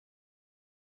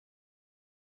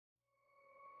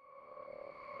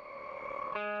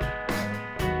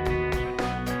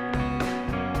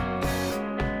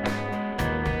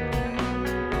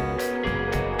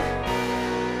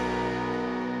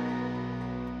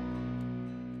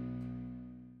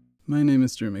My name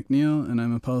is Drew McNeil, and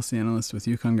I'm a policy analyst with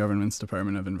Yukon Government's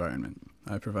Department of Environment.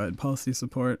 I provide policy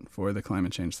support for the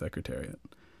Climate Change Secretariat.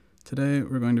 Today,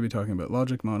 we're going to be talking about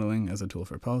logic modeling as a tool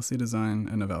for policy design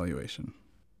and evaluation.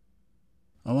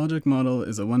 A logic model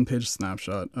is a one-page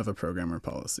snapshot of a program or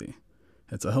policy.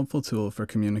 It's a helpful tool for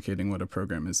communicating what a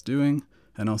program is doing,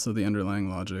 and also the underlying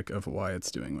logic of why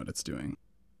it's doing what it's doing.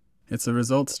 It's a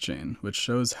results chain, which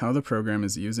shows how the program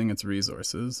is using its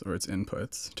resources, or its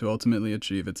inputs, to ultimately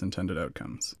achieve its intended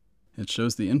outcomes. It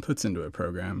shows the inputs into a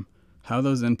program, how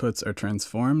those inputs are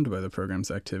transformed by the program's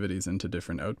activities into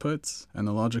different outputs, and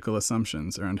the logical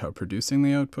assumptions around how producing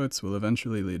the outputs will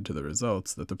eventually lead to the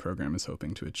results that the program is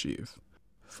hoping to achieve.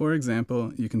 For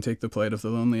example, you can take the plight of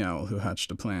the lonely owl who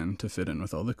hatched a plan to fit in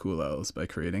with all the cool owls by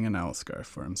creating an owl scarf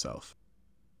for himself.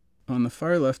 On the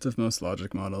far left of most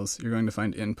logic models, you're going to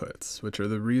find inputs, which are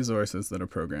the resources that a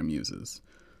program uses.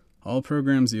 All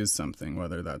programs use something,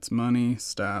 whether that's money,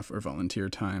 staff, or volunteer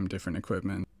time, different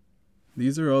equipment.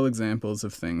 These are all examples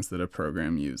of things that a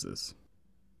program uses.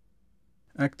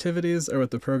 Activities are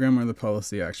what the program or the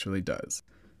policy actually does.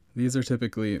 These are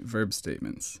typically verb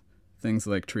statements. Things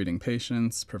like treating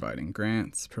patients, providing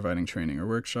grants, providing training or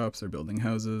workshops, or building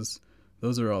houses.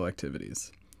 Those are all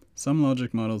activities. Some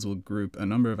logic models will group a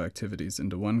number of activities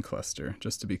into one cluster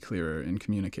just to be clearer in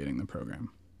communicating the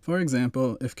program. For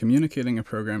example, if communicating a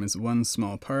program is one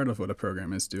small part of what a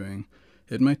program is doing,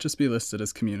 it might just be listed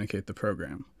as communicate the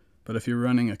program. But if you're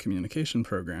running a communication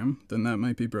program, then that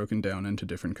might be broken down into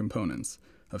different components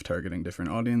of targeting different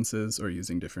audiences or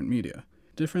using different media.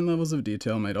 Different levels of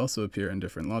detail might also appear in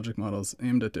different logic models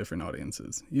aimed at different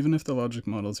audiences, even if the logic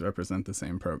models represent the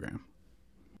same program.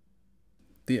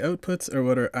 The outputs are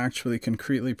what are actually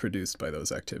concretely produced by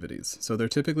those activities, so they're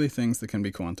typically things that can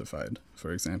be quantified,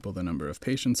 for example the number of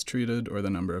patients treated or the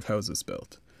number of houses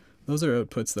built. Those are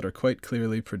outputs that are quite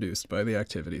clearly produced by the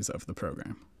activities of the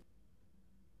program.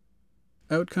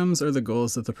 Outcomes are the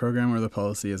goals that the program or the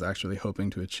policy is actually hoping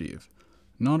to achieve.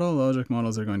 Not all logic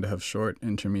models are going to have short,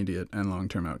 intermediate, and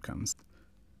long-term outcomes.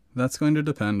 That's going to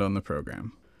depend on the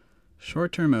program.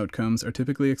 Short-term outcomes are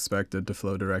typically expected to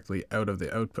flow directly out of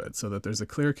the output so that there's a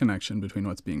clear connection between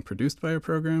what's being produced by a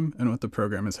program and what the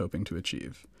program is hoping to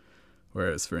achieve.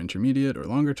 Whereas for intermediate or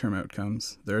longer-term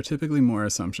outcomes, there are typically more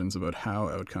assumptions about how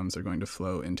outcomes are going to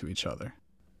flow into each other.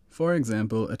 For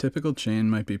example, a typical chain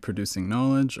might be producing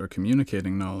knowledge or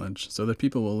communicating knowledge so that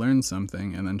people will learn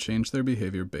something and then change their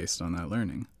behavior based on that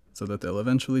learning, so that they'll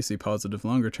eventually see positive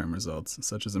longer-term results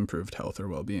such as improved health or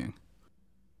well-being.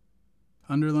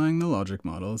 Underlying the logic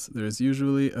models, there is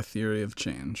usually a theory of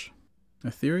change.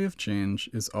 A theory of change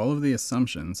is all of the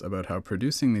assumptions about how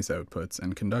producing these outputs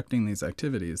and conducting these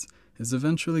activities is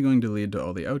eventually going to lead to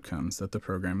all the outcomes that the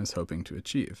program is hoping to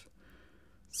achieve.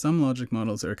 Some logic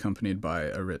models are accompanied by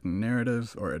a written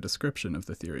narrative or a description of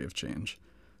the theory of change,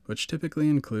 which typically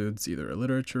includes either a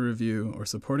literature review or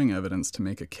supporting evidence to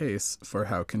make a case for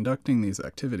how conducting these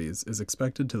activities is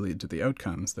expected to lead to the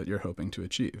outcomes that you're hoping to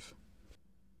achieve.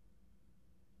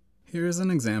 Here is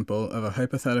an example of a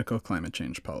hypothetical climate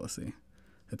change policy.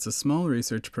 It's a small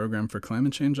research program for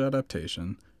climate change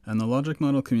adaptation, and the logic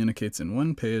model communicates in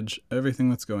one page everything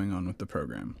that's going on with the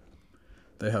program.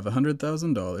 They have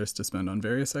 $100,000 to spend on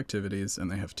various activities,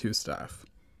 and they have 2 staff.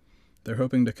 They're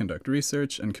hoping to conduct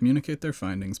research and communicate their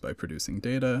findings by producing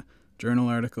data, journal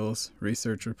articles,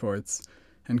 research reports,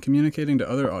 and communicating to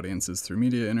other audiences through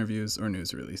media interviews or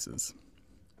news releases.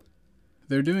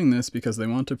 They're doing this because they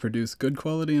want to produce good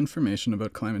quality information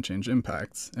about climate change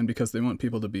impacts, and because they want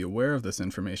people to be aware of this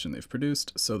information they've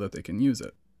produced so that they can use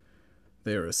it.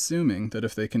 They are assuming that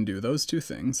if they can do those 2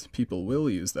 things, people will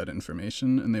use that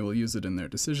information and they will use it in their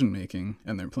decision-making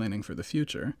and their planning for the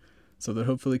future, so that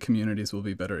hopefully communities will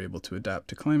be better able to adapt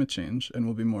to climate change and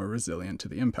will be more resilient to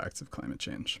the impacts of climate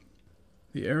change.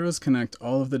 The arrows connect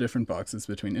all of the different boxes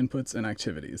between inputs and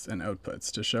activities and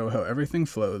outputs to show how everything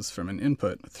flows from an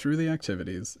input through the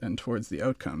activities and towards the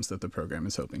outcomes that the program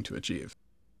is hoping to achieve.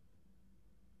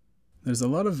 There's a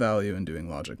lot of value in doing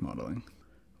logic modeling.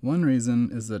 One reason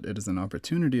is that it is an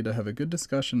opportunity to have a good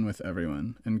discussion with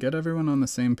everyone and get everyone on the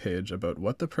same page about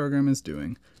what the program is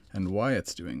doing and why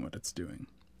it's doing what it's doing.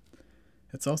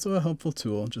 It's also a helpful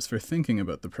tool just for thinking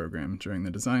about the program during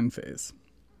the design phase.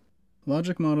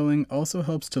 Logic modeling also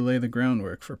helps to lay the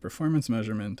groundwork for performance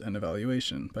measurement and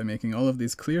evaluation by making all of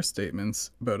these clear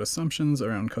statements about assumptions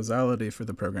around causality for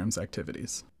the program's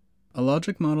activities. A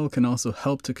logic model can also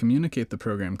help to communicate the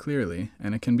program clearly,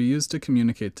 and it can be used to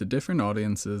communicate to different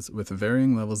audiences with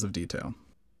varying levels of detail.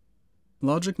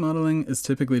 Logic modeling is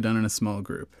typically done in a small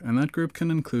group, and that group can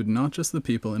include not just the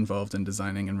people involved in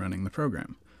designing and running the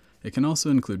program. It can also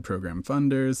include program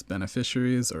funders,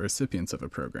 beneficiaries, or recipients of a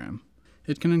program.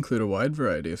 It can include a wide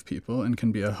variety of people and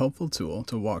can be a helpful tool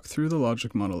to walk through the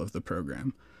logic model of the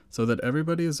program so that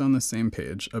everybody is on the same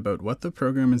page about what the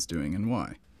program is doing and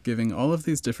why, giving all of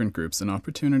these different groups an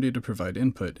opportunity to provide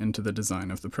input into the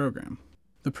design of the program.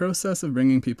 The process of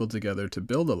bringing people together to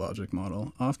build a logic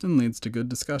model often leads to good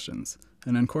discussions,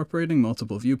 and incorporating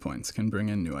multiple viewpoints can bring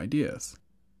in new ideas.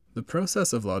 The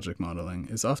process of logic modeling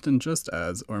is often just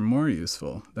as or more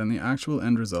useful than the actual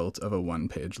end result of a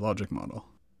one-page logic model.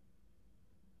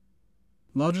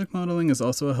 Logic modeling is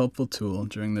also a helpful tool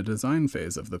during the design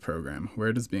phase of the program where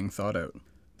it is being thought out.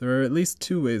 There are at least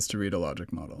two ways to read a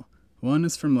logic model. One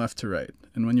is from left to right,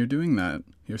 and when you're doing that,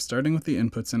 you're starting with the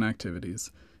inputs and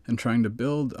activities, and trying to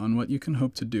build on what you can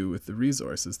hope to do with the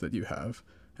resources that you have,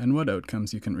 and what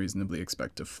outcomes you can reasonably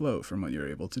expect to flow from what you're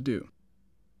able to do.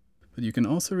 But you can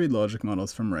also read logic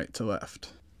models from right to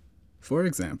left. For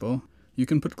example, you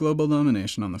can put global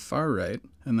domination on the far right,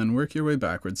 and then work your way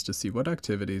backwards to see what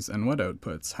activities and what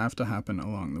outputs have to happen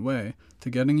along the way to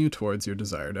getting you towards your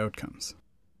desired outcomes.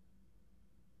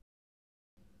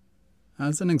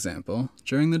 As an example,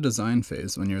 during the design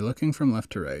phase when you're looking from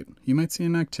left to right, you might see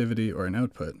an activity or an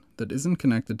output that isn't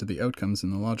connected to the outcomes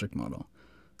in the logic model.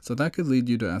 So that could lead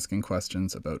you to asking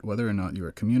questions about whether or not you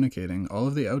are communicating all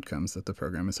of the outcomes that the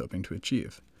program is hoping to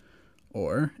achieve.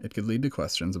 Or it could lead to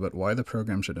questions about why the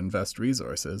program should invest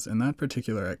resources in that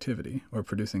particular activity or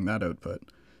producing that output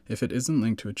if it isn't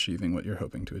linked to achieving what you're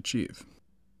hoping to achieve.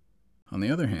 On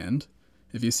the other hand,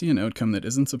 if you see an outcome that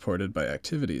isn't supported by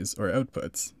activities or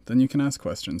outputs, then you can ask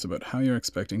questions about how you're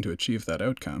expecting to achieve that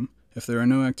outcome if there are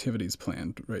no activities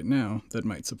planned right now that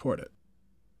might support it.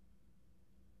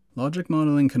 Logic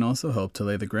modeling can also help to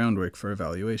lay the groundwork for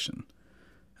evaluation.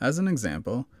 As an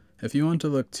example, if you want to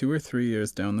look 2 or 3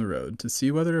 years down the road to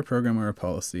see whether a program or a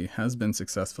policy has been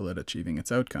successful at achieving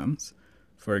its outcomes,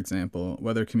 for example,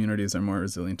 whether communities are more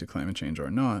resilient to climate change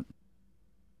or not,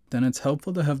 then it's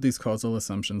helpful to have these causal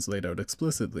assumptions laid out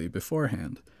explicitly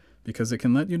beforehand, because it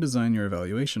can let you design your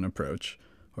evaluation approach,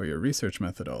 or your research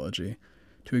methodology,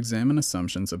 to examine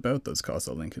assumptions about those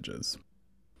causal linkages.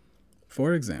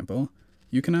 For example,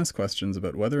 you can ask questions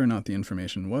about whether or not the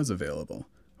information was available,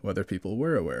 whether people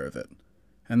were aware of it,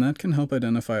 and that can help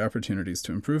identify opportunities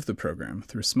to improve the program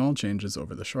through small changes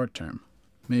over the short term.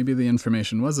 Maybe the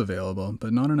information was available,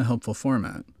 but not in a helpful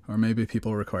format, or maybe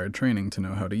people required training to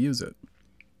know how to use it.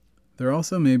 There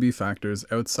also may be factors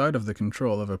outside of the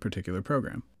control of a particular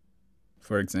program.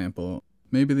 For example,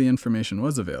 maybe the information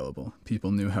was available,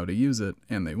 people knew how to use it,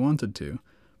 and they wanted to,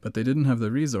 but they didn't have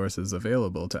the resources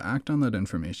available to act on that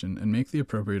information and make the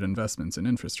appropriate investments in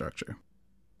infrastructure.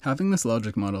 Having this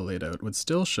logic model laid out would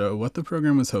still show what the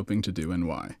program was hoping to do and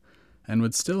why, and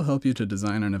would still help you to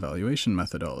design an evaluation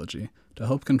methodology to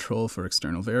help control for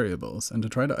external variables and to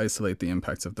try to isolate the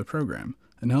impacts of the program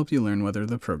and help you learn whether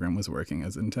the program was working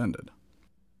as intended.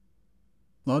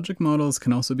 Logic models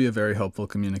can also be a very helpful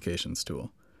communications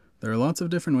tool. There are lots of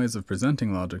different ways of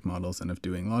presenting logic models and of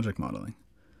doing logic modeling.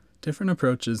 Different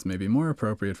approaches may be more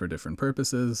appropriate for different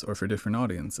purposes or for different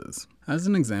audiences. As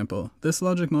an example, this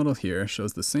logic model here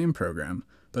shows the same program,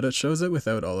 but it shows it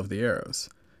without all of the arrows.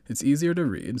 It's easier to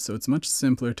read, so it's much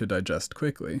simpler to digest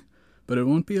quickly, but it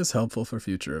won't be as helpful for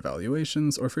future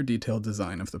evaluations or for detailed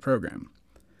design of the program.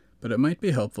 But it might be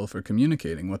helpful for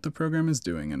communicating what the program is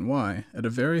doing and why at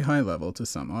a very high level to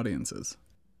some audiences.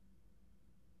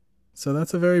 So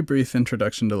that's a very brief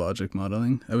introduction to logic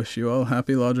modeling. I wish you all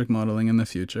happy logic modeling in the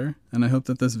future, and I hope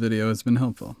that this video has been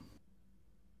helpful.